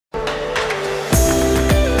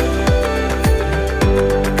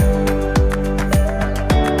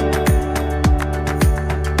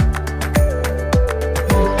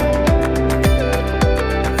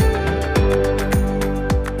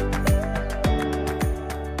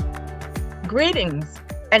Greetings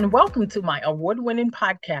and welcome to my award-winning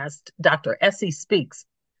podcast, Dr. Essie Speaks.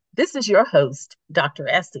 This is your host, Dr.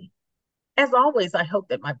 Essie. As always, I hope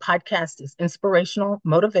that my podcast is inspirational,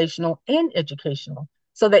 motivational, and educational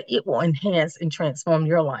so that it will enhance and transform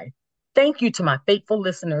your life. Thank you to my faithful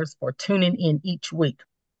listeners for tuning in each week.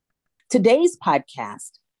 Today's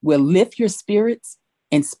podcast will lift your spirits,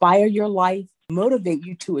 inspire your life, motivate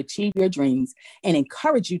you to achieve your dreams, and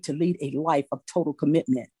encourage you to lead a life of total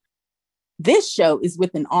commitment. This show is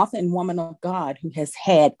with an author and woman of God who has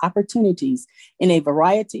had opportunities in a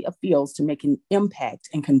variety of fields to make an impact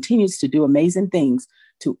and continues to do amazing things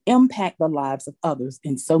to impact the lives of others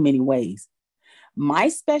in so many ways. My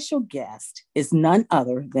special guest is none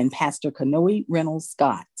other than Pastor Kanoe Reynolds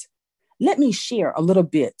Scott. Let me share a little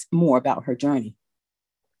bit more about her journey.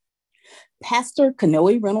 Pastor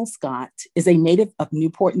Kanoe Reynolds Scott is a native of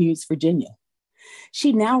Newport News, Virginia.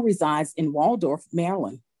 She now resides in Waldorf,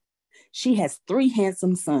 Maryland. She has 3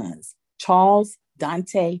 handsome sons, Charles,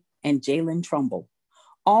 Dante, and Jalen Trumbull,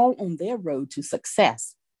 all on their road to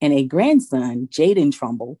success, and a grandson, Jaden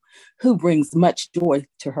Trumbull, who brings much joy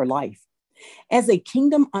to her life. As a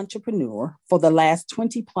kingdom entrepreneur for the last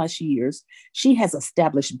 20 plus years, she has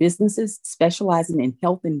established businesses specializing in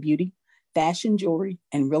health and beauty, fashion jewelry,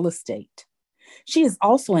 and real estate. She is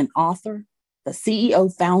also an author, the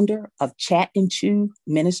CEO founder of Chat and Chew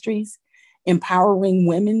Ministries, Empowering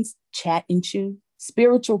Women's Chat and Chew,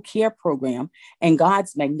 Spiritual Care Program, and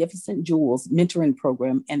God's Magnificent Jewels Mentoring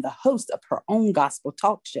Program, and the host of her own gospel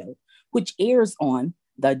talk show, which airs on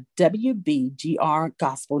the WBGR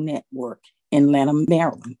Gospel Network in Lanham,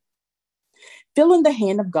 Maryland. Feeling the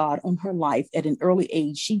hand of God on her life at an early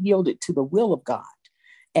age, she yielded to the will of God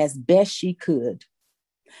as best she could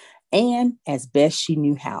and as best she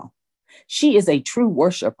knew how. She is a true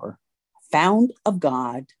worshiper, found of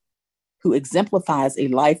God, who exemplifies a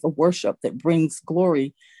life of worship that brings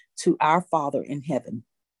glory to our Father in heaven.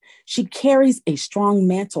 She carries a strong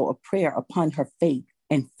mantle of prayer upon her faith,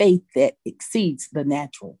 and faith that exceeds the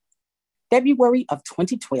natural. February of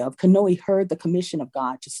 2012, Kanoe heard the commission of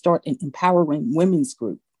God to start an empowering women's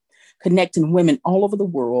group, connecting women all over the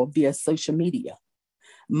world via social media,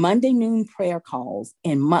 Monday noon prayer calls,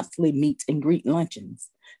 and monthly meet and greet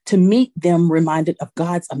luncheons to meet them reminded of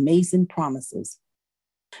God's amazing promises.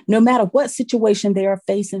 No matter what situation they are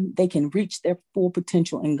facing, they can reach their full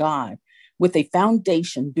potential in God with a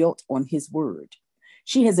foundation built on His word.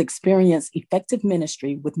 She has experienced effective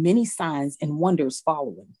ministry with many signs and wonders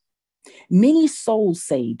following. Many souls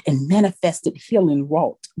saved and manifested healing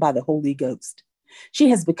wrought by the Holy Ghost. She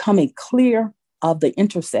has become a clear of the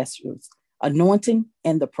intercessors, anointing,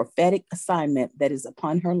 and the prophetic assignment that is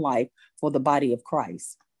upon her life for the body of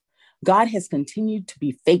Christ. God has continued to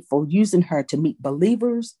be faithful, using her to meet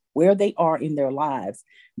believers where they are in their lives,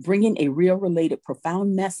 bringing a real related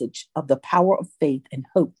profound message of the power of faith and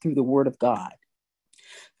hope through the word of God.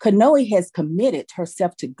 Kanoe has committed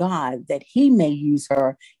herself to God that He may use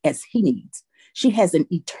her as He needs. She has an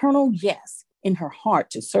eternal yes in her heart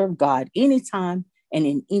to serve God anytime and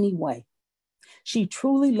in any way. She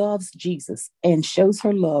truly loves Jesus and shows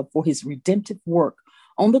her love for His redemptive work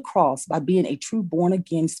on the cross by being a true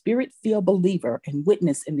born-again, spirit-filled believer and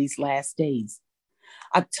witness in these last days.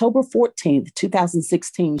 October 14th,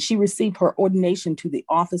 2016, she received her ordination to the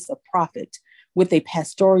office of prophet with a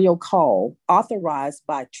pastoral call authorized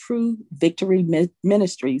by True Victory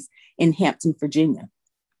Ministries in Hampton, Virginia.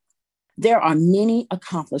 There are many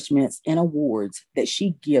accomplishments and awards that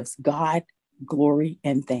she gives God glory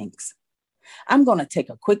and thanks. I'm going to take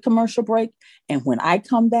a quick commercial break, and when I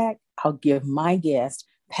come back, I'll give my guest,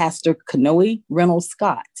 Pastor Kanoe Reynolds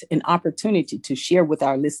Scott, an opportunity to share with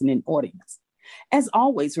our listening audience. As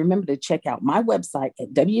always, remember to check out my website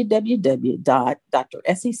at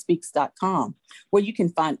www.dressiespeaks.com, where you can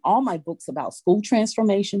find all my books about school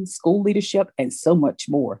transformation, school leadership, and so much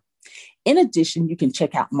more. In addition, you can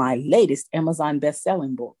check out my latest Amazon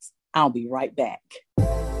best-selling books. I'll be right back.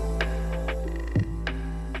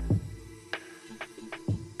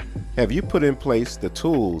 Have you put in place the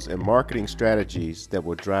tools and marketing strategies that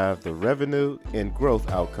will drive the revenue and growth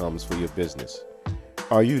outcomes for your business?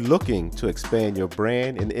 Are you looking to expand your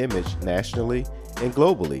brand and image nationally and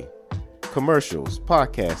globally? Commercials,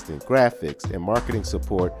 podcasting, graphics, and marketing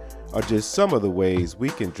support are just some of the ways we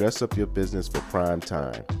can dress up your business for prime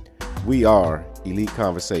time. We are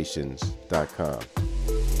EliteConversations.com.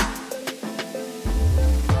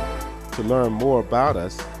 To learn more about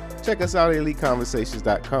us, check us out at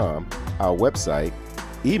EliteConversations.com, our website,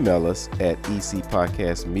 email us at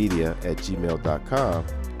ecpodcastmedia@gmail.com,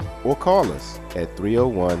 or call us at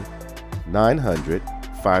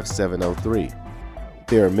 301-900-5703.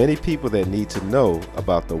 There are many people that need to know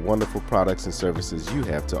about the wonderful products and services you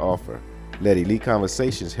have to offer. Let Elite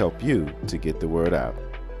Conversations help you to get the word out.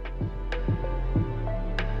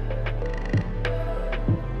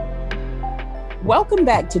 Welcome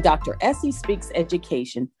back to Dr. Essie Speaks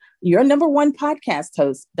Education, your number one podcast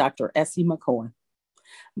host, Dr. Essie McCoy.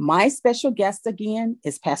 My special guest again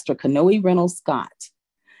is Pastor Kanoe Reynolds Scott.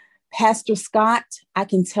 Pastor Scott, I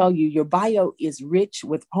can tell you, your bio is rich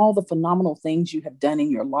with all the phenomenal things you have done in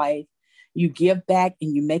your life. You give back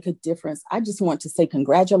and you make a difference. I just want to say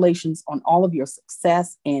congratulations on all of your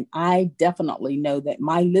success. And I definitely know that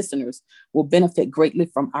my listeners will benefit greatly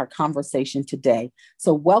from our conversation today.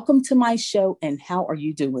 So welcome to my show. And how are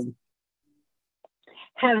you doing?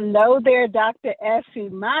 Hello there, Dr. Essie.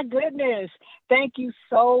 My goodness. Thank you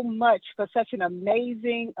so much for such an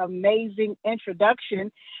amazing, amazing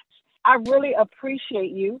introduction. I really appreciate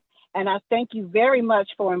you, and I thank you very much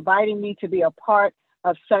for inviting me to be a part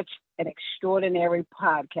of such an extraordinary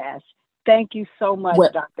podcast. Thank you so much,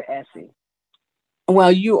 Dr. Essie.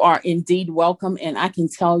 Well, you are indeed welcome, and I can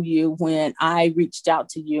tell you when I reached out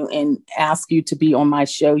to you and asked you to be on my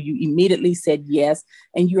show, you immediately said yes,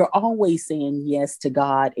 and you're always saying yes to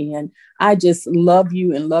God, and I just love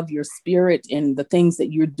you and love your spirit and the things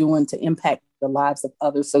that you're doing to impact the lives of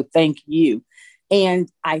others, so thank you.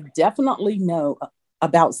 And I definitely know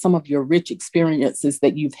about some of your rich experiences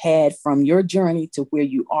that you've had from your journey to where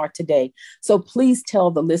you are today. So please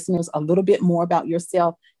tell the listeners a little bit more about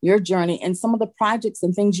yourself, your journey, and some of the projects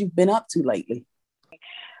and things you've been up to lately.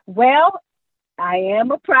 Well, I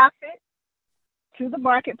am a prophet to the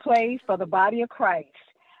marketplace for the body of Christ.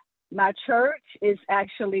 My church is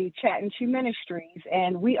actually Chattanooga Ministries,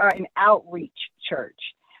 and we are an outreach church.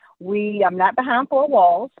 I'm not behind four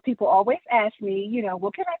walls. People always ask me,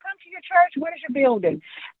 well, can I come to your church? What is your building?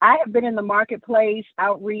 I have been in the marketplace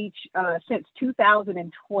outreach since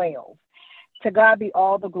 2012. To God be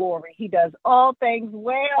all the glory. He does all things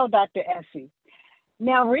well, Dr. Essie.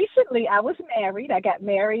 Now, recently I was married. I got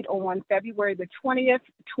married on February the 20th,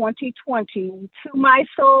 2020 to my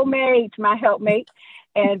soulmate, my helpmate.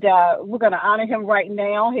 And we're going to honor him right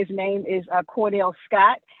now. His name is Cordell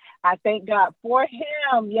Scott. I thank God for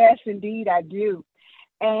him. Yes, indeed, I do.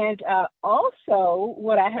 And also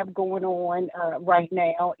what I have going on right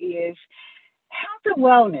now is health and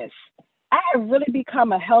wellness. I have really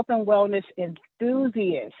become a health and wellness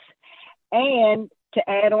enthusiast. And to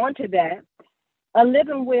add on to that, a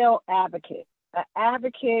living will advocate, an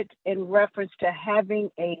advocate in reference to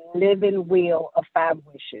having a living will of 5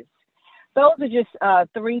 wishes. Those are just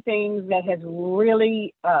 3 things that has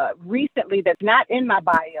really recently, that's not in my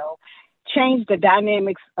bio, changed the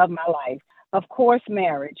dynamics of my life. Of course,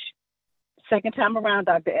 marriage. Second time around,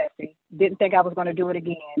 Dr. Essie. Didn't think I was going to do it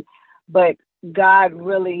again, but God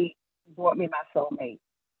really brought me my soulmate.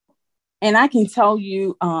 And I can tell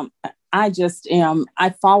you,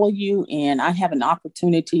 I follow you and I have an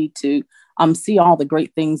opportunity to see all the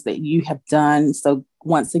great things that you have done. So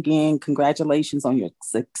once again, congratulations on your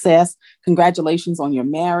success. Congratulations on your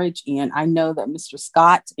marriage. And I know that Mr.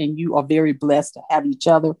 Scott and you are very blessed to have each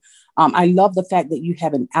other. I love the fact that you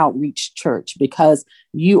have an outreach church because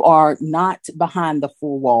you are not behind the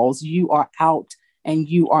 4 walls. You are out and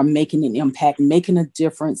you are making an impact, making a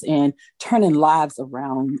difference and turning lives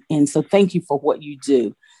around. And so thank you for what you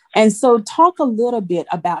do. And so talk a little bit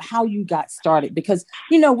about how you got started, because,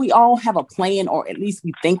 we all have a plan, or at least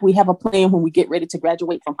we think we have a plan when we get ready to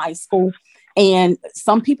graduate from high school. And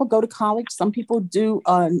some people go to college, some people do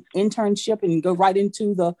an internship and go right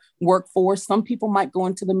into the workforce. Some people might go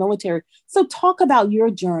into the military. So talk about your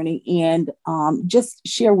journey and just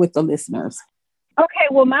share with the listeners. Okay,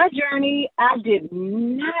 well, my journey, I did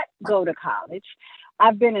not go to college.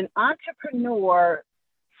 I've been an entrepreneur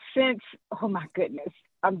since, oh my goodness,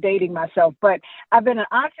 I'm dating myself, but I've been an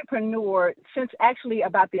entrepreneur since actually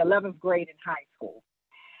about the 11th grade in high school.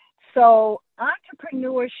 So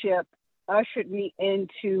entrepreneurship ushered me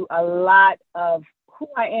into a lot of who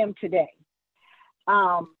I am today.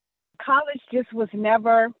 College just was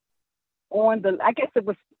never on I guess it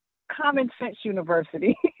was Common Sense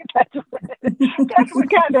University. That's what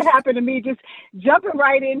kind of happened to me, just jumping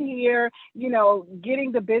right in here,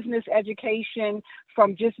 getting the business education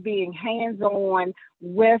from just being hands-on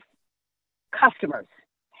with customers.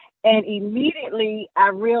 And immediately I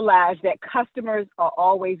realized that customers are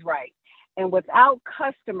always right. And without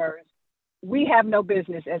customers, we have no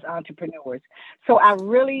business as entrepreneurs. So I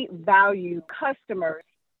really value customers.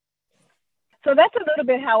 So that's a little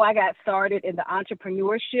bit how I got started in the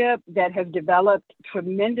entrepreneurship that has developed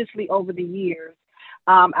tremendously over the years.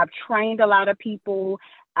 I've trained a lot of people.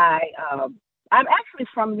 I I'm actually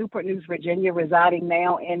from Newport News, Virginia, residing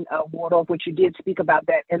now in Waldorf, which you did speak about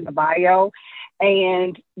that in the bio.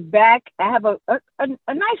 And back, I have a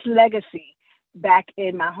nice legacy back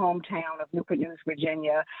in my hometown of Newport News,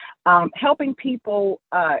 Virginia, helping people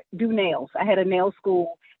do nails. I had a nail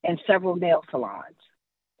school and several nail salons.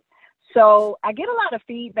 So I get a lot of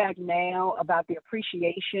feedback now about the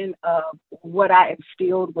appreciation of what I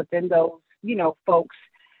instilled within those, folks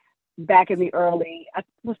back in the I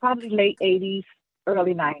was probably late 80s,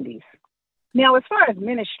 early 90s. Now, as far as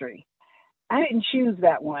ministry, I didn't choose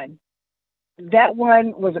that one. That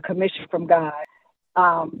one was a commission from God.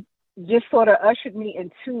 Just sort of ushered me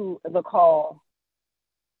into the call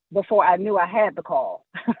before I knew I had the call.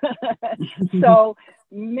 So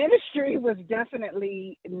ministry was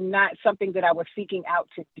definitely not something that I was seeking out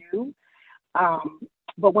to do.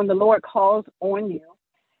 But when the Lord calls on you,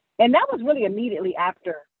 and that was really immediately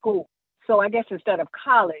after school. So I guess instead of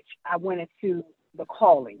college, I went into the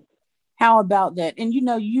calling. How about that? And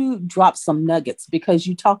you dropped some nuggets because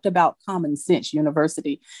you talked about Common Sense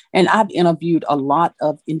University. And I've interviewed a lot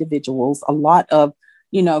of individuals, a lot of,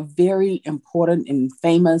 very important and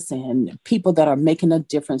famous and people that are making a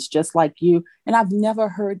difference just like you. And I've never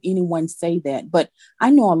heard anyone say that. But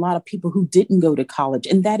I know a lot of people who didn't go to college,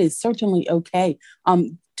 and that is certainly okay.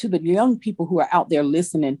 To the young people who are out there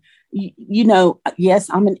listening, yes,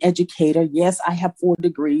 I'm an educator. Yes, I have 4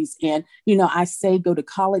 degrees. And, I say go to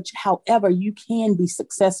college. However, you can be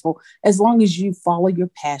successful as long as you follow your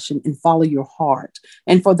passion and follow your heart.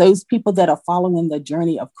 And for those people that are following the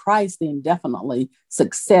journey of Christ, then definitely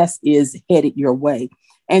success is headed your way.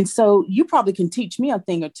 And so you probably can teach me a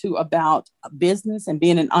thing or two about business and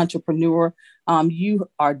being an entrepreneur. You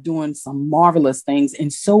are doing some marvelous things in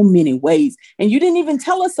so many ways. And you didn't even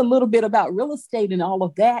tell us a little bit about real estate and all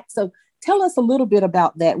of that. So tell us a little bit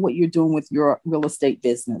about that, what you're doing with your real estate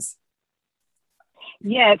business.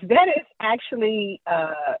 Yes, that is actually,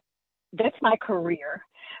 that's my career.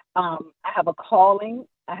 I have a calling,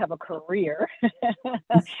 I have a career,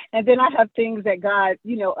 and then I have things that God,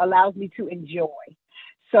 allows me to enjoy.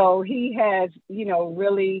 So he has,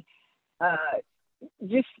 really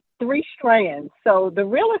just 3 strands. So the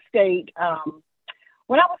real estate,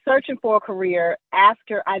 when I was searching for a career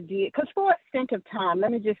after I did, because for a stint of time,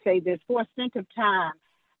 let me just say this, for a stint of time,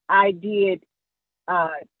 I did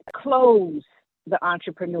close the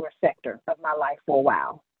entrepreneur sector of my life for a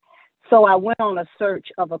while. So I went on a search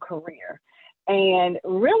of a career, and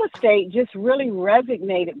real estate just really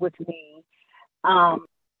resonated with me.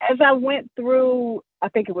 As I went through, I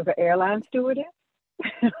think it was an airline stewardess,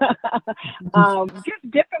 just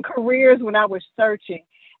different careers when I was searching,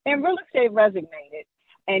 and real estate resonated.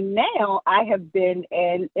 And now I have been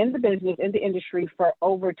in the business, in the industry for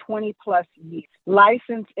over 20 plus years,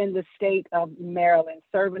 licensed in the state of Maryland,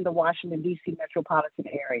 serving the Washington, D.C. metropolitan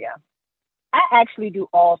area. I actually do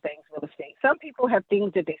all things real estate. Some people have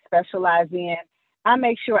things that they specialize in. I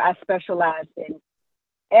make sure I specialize in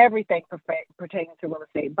everything pertaining to real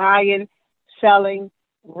estate: buying, selling,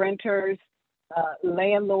 renters,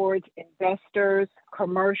 landlords, investors,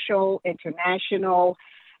 commercial, international.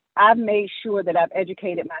 I've made sure that I've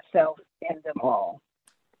educated myself in them all.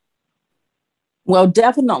 Well,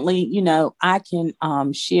 definitely, I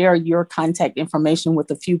can share your contact information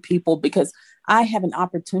with a few people because I have an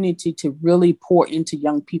opportunity to really pour into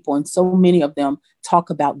young people. And so many of them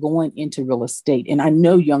talk about going into real estate. And I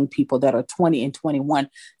know young people that are 20 and 21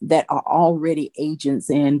 that are already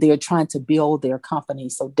agents and they're trying to build their company.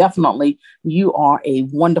 So definitely you are a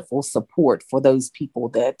wonderful support for those people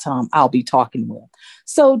that I'll be talking with.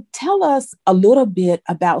 So tell us a little bit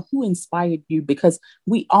about who inspired you, because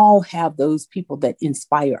we all have those people that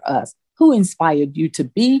inspire us. Who inspired you to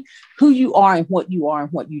be who you are and what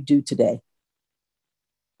you do today?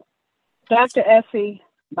 Dr. Essie,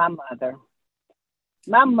 my mother.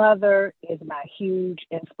 My mother is my huge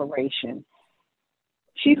inspiration.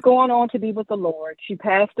 She's going on to be with the Lord. She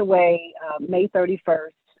passed away May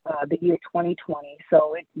 31st, the year 2020.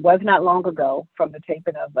 So it was not long ago from the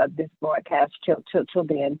taping of this broadcast till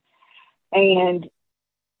then. And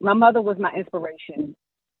my mother was my inspiration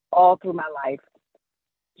all through my life.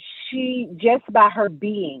 She, just by her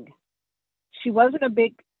being, she wasn't a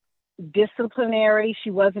big disciplinary. She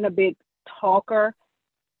wasn't a big talker,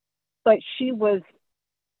 but she was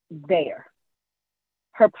there.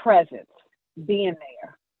 Her presence, being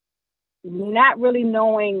there, not really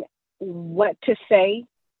knowing what to say,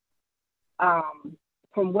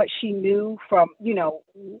 from what she knew from,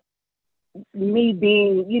 me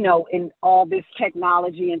being, in all this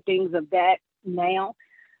technology and things of that now,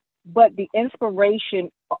 but the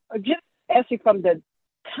inspiration, just actually from the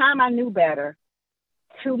time I knew better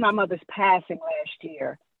to my mother's passing last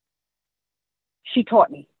year, she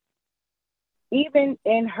taught me. Even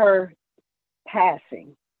in her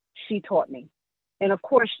passing, she taught me. And of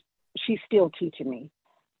course, she's still teaching me.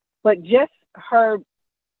 But just her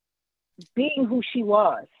being who she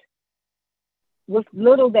was, with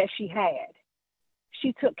little that she had,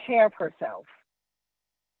 she took care of herself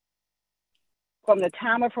from the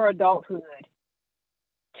time of her adulthood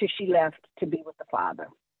till she left to be with the Father.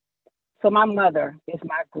 So my mother is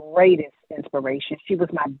my greatest inspiration. She was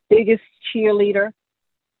my biggest cheerleader,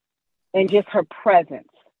 and just her presence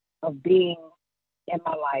of being in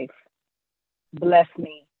my life blessed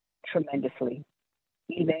me tremendously,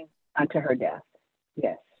 even unto her death.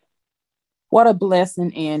 Yes. What a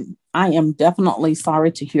blessing. And I am definitely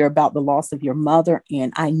sorry to hear about the loss of your mother.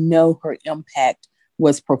 And I know her impact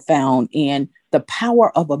was profound. And the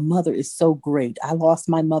power of a mother is so great. I lost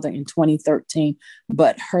my mother in 2013,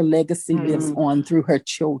 but her legacy lives on through her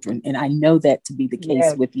children. And I know that to be the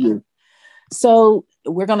case with you. So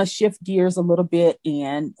we're going to shift gears a little bit.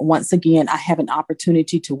 And once again, I have an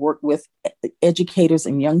opportunity to work with educators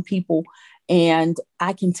and young people. And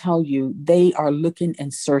I can tell you, they are looking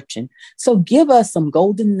and searching. So give us some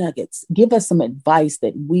golden nuggets. Give us some advice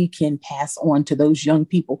that we can pass on to those young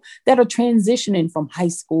people that are transitioning from high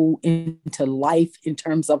school into life in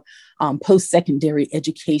terms of post-secondary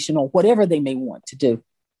education or whatever they may want to do.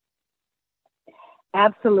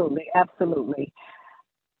 Absolutely. Absolutely.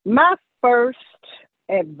 My first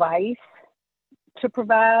advice to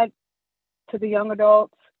provide to the young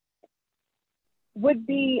adults would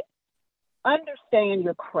be understand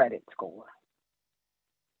your credit score.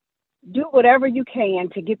 Do whatever you can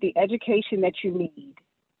to get the education that you need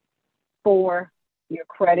for your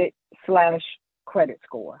credit/credit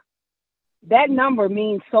score. That number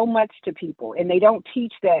means so much to people, and they don't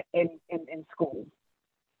teach that in school.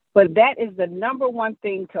 But that is the number one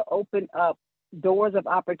thing to open up doors of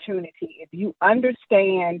opportunity if you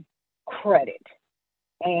understand credit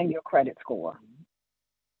and your credit score.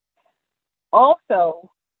 Also,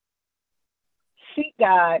 seek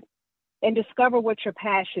God and discover what your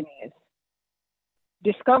passion is.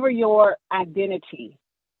 Discover your identity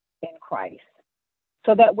in Christ.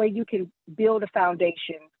 So that way you can build a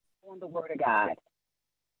foundation on the Word of God.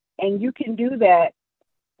 And you can do that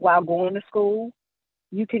while going to school.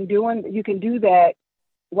 You can do that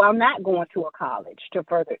while not going to a college to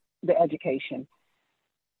further the education.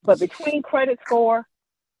 But between credit score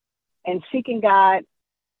and seeking God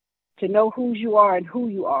to know who you are and who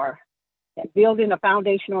you are, and building a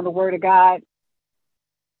foundation on the Word of God,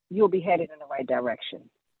 you'll be headed in the right direction.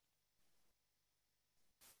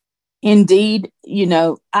 Indeed. You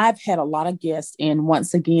know, I've had a lot of guests, and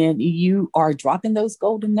once again, you are dropping those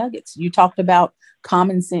golden nuggets. You talked about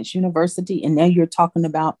Common Sense University, and now you're talking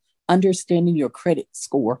about understanding your credit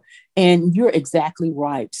score. And you're exactly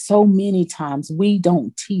right. So many times we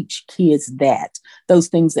don't teach kids those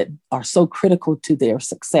things that are so critical to their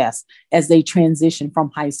success as they transition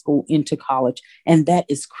from high school into college. And that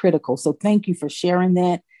is critical. So thank you for sharing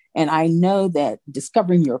that. And I know that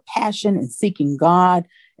discovering your passion and seeking God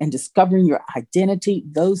and discovering your identity,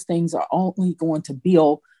 those things are only going to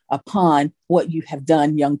build upon what you have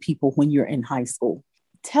done, young people, when you're in high school.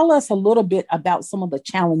 Tell us a little bit about some of the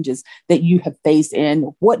challenges that you have faced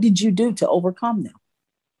and what did you do to overcome them?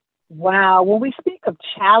 Wow. When we speak of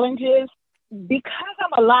challenges, because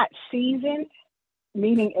I'm a lot seasoned,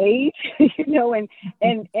 meaning age,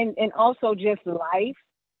 and also just life,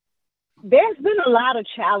 there's been a lot of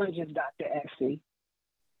challenges, Dr. Essie,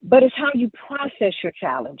 but it's how you process your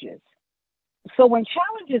challenges. So when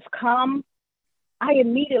challenges come, I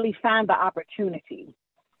immediately find the opportunity.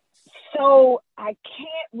 So I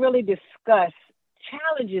can't really discuss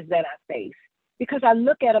challenges that I face because I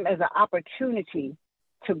look at them as an opportunity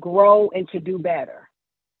to grow and to do better.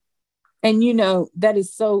 And, you know, that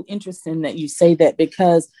is so interesting that you say that,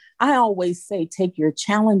 because I always say, take your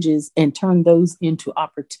challenges and turn those into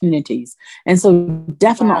opportunities. And so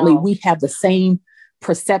definitely we have the same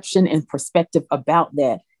perception and perspective about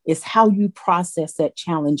that. It's how you process that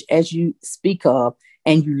challenge as you speak of,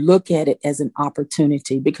 and you look at it as an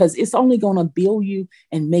opportunity, because it's only going to build you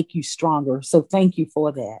and make you stronger. So thank you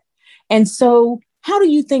for that. And so how do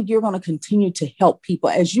you think you're going to continue to help people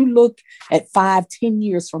as you look at 5-10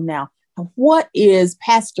 years from now? What is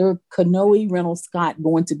Pastor Kanoe Reynolds Scott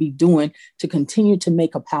going to be doing to continue to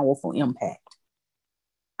make a powerful impact?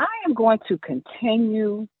 I am going to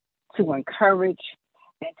continue to encourage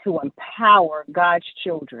and to empower God's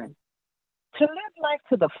children to live life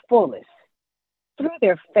to the fullest through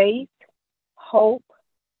their faith, hope,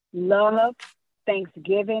 love,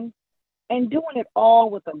 thanksgiving, and doing it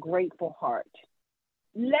all with a grateful heart.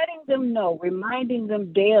 letting them know, reminding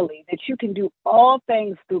them daily that you can do all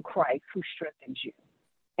things through Christ who strengthens you,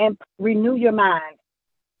 and renew your mind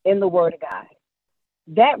in the Word of God.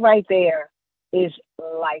 That right there is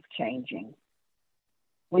life-changing.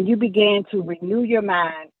 When you begin to renew your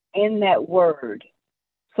mind in that Word,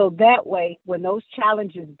 so that way, when those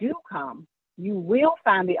challenges do come, you will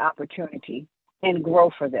find the opportunity and grow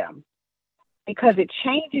for them, because it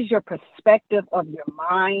changes your perspective of your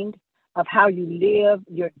mind, of how you live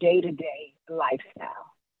your day-to-day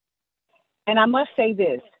lifestyle. And I must say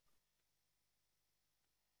this,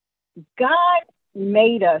 God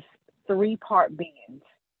made us 3-part beings.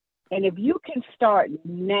 And if you can start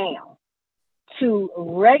now to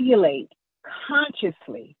regulate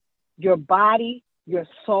consciously your body, your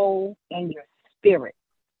soul, and your spirit,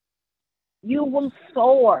 you will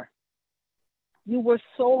soar. You will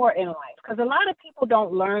soar in life. Because a lot of people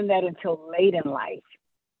don't learn that until late in life.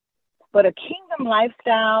 But a kingdom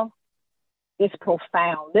lifestyle is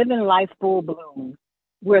profound. Living life full bloom.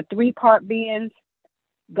 We're 3-part beings.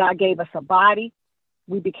 God gave us a body.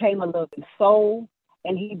 We became a living soul.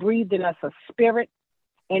 And he breathed in us a spirit.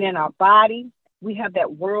 And in our body, we have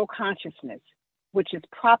that world consciousness, which is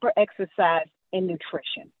proper exercise and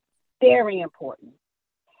nutrition. Very important.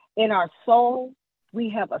 In our soul, we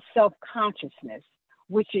have a self-consciousness,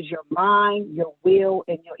 which is your mind, your will,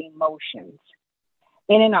 and your emotions.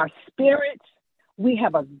 And in our spirits, we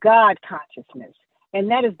have a God consciousness,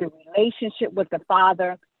 and that is the relationship with the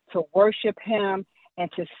Father, to worship him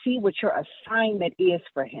and to see what your assignment is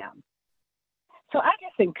for him. So I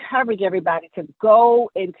just encourage everybody to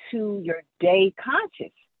go into your day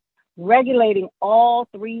conscious, regulating all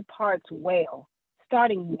 3 parts well,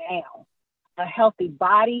 starting now. A healthy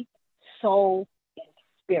body, soul, and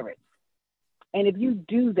spirit. And if you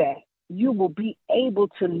do that, you will be able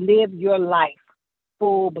to live your life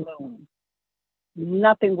full bloom.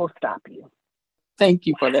 Nothing will stop you. Thank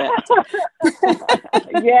you for that.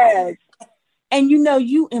 Yes. And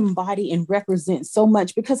you embody and represent so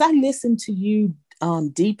much, because I listen to you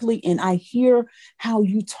deeply, and I hear how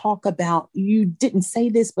you talk about, you didn't say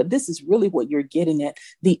this, but this is really what you're getting at,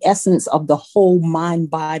 the essence of the whole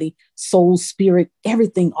mind, body, soul, spirit,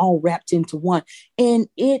 everything all wrapped into one. And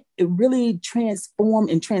it really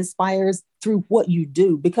transforms and transpires through what you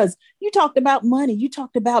do, because you talked about money, you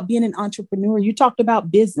talked about being an entrepreneur, you talked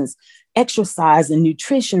about business, exercise and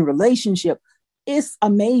nutrition, relationship. It's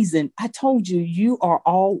amazing. I told you, you are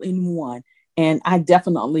all in one. And I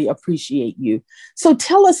definitely appreciate you. So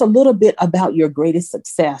tell us a little bit about your greatest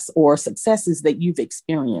success or successes that you've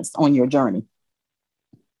experienced on your journey.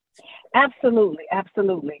 Absolutely.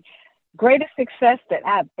 Absolutely. Greatest success that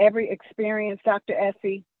I've ever experienced, Dr.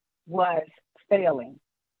 Essie, was failing,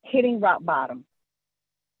 hitting rock bottom.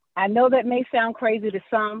 I know that may sound crazy to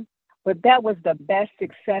some, but that was the best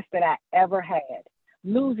success that I ever had.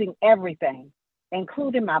 Losing everything,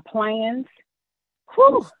 including my plans.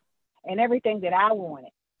 Whew, and everything that I wanted.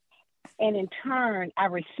 And in turn, I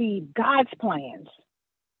received God's plans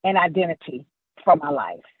and identity for my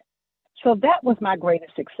life. So that was my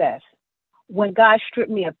greatest success. When God stripped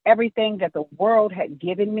me of everything that the world had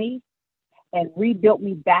given me and rebuilt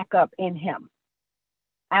me back up in him.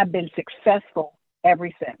 I've been successful ever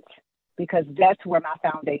since, because that's where my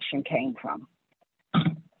foundation came from.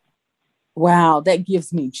 Wow, that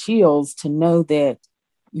gives me chills to know that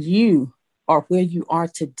you are where you are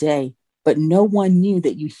today, but no one knew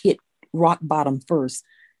that you hit rock bottom first,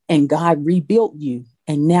 and God rebuilt you,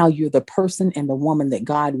 and now you're the person and the woman that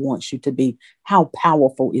God wants you to be. How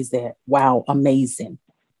powerful is that? Wow, amazing.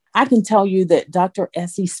 I can tell you that Dr.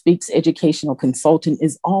 Essie Speaks Educational Consultant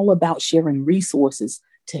is all about sharing resources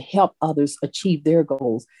to help others achieve their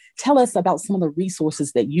goals. Tell us about some of the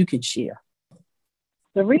resources that you can share.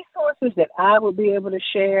 The resources that I will be able to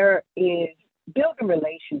share is building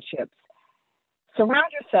relationships.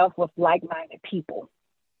 Surround yourself with like-minded people.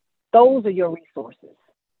 Those are your resources.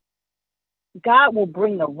 God will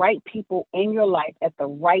bring the right people in your life at the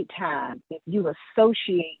right time if you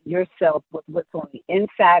associate yourself with what's on the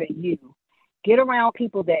inside of you. Get around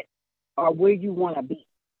people that are where you want to be,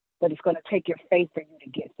 but it's going to take your faith for you to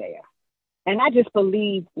get there. And I just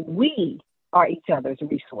believe we are each other's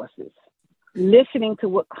resources. Listening to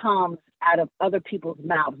what comes out of other people's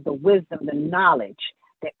mouths, the wisdom, the knowledge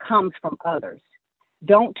that comes from others.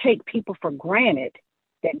 Don't take people for granted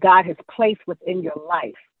that God has placed within your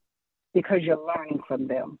life, because you're learning from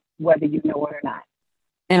them, whether you know it or not.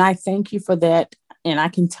 And I thank you for that. And I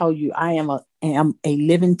can tell you, I am a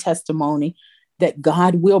living testimony that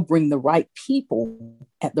God will bring the right people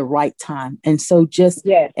at the right time. And so just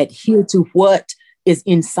adhere to what is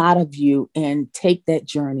inside of you and take that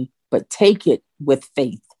journey. but take it with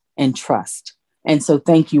faith and trust. And so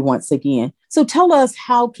thank you once again. So tell us,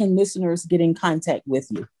 how can listeners get in contact with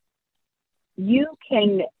you? You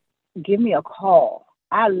can give me a call.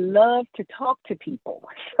 I love to talk to people.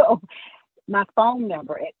 So my phone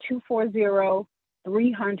number at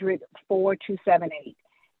 240-300-4278.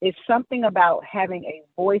 It's something about having a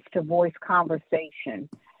voice-to-voice conversation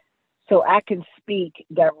so I can speak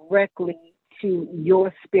directly to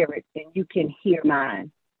your spirit and you can hear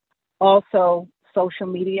mine. Also, social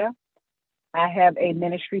media. I have a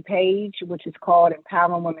ministry page, which is called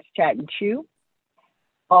Empowering Women's Chat and Chew.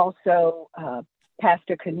 Also,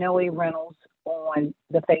 Pastor Kanoe Reynolds on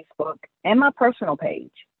the Facebook, and my personal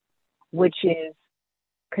page, which is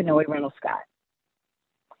Kanoe Reynolds Scott.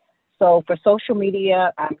 So for social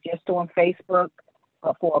media, I'm just on Facebook.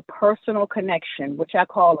 For a personal connection, which I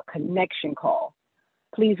call a connection call,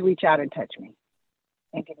 please reach out and touch me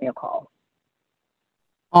and give me a call.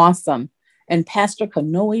 Awesome. And Pastor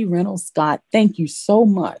Kanoe Reynolds Scott, thank you so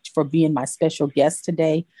much for being my special guest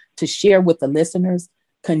today to share with the listeners.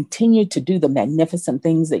 Continue to do the magnificent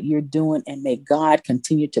things that you're doing, and may God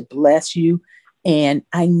continue to bless you. And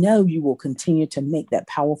I know you will continue to make that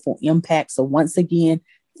powerful impact. So once again,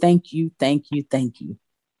 thank you, thank you, thank you.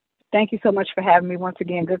 Thank you so much for having me once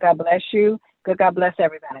again. Good God bless you. Good God bless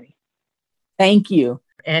everybody. Thank you.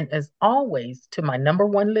 And as always, to my number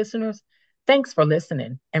one listeners, thanks for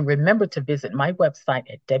listening. And remember to visit my website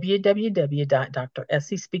at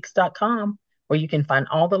www.dressyspeaks.com, where you can find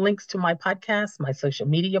all the links to my podcast, my social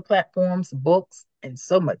media platforms, books, and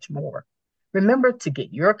so much more. Remember to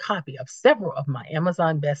get your copy of several of my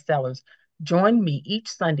Amazon bestsellers. Join me each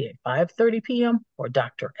Sunday at 5:30 p.m. for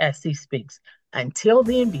Dr. Essie Speaks. Until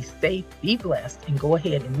then, be safe, be blessed, and go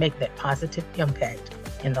ahead and make that positive impact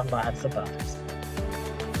in the lives of others.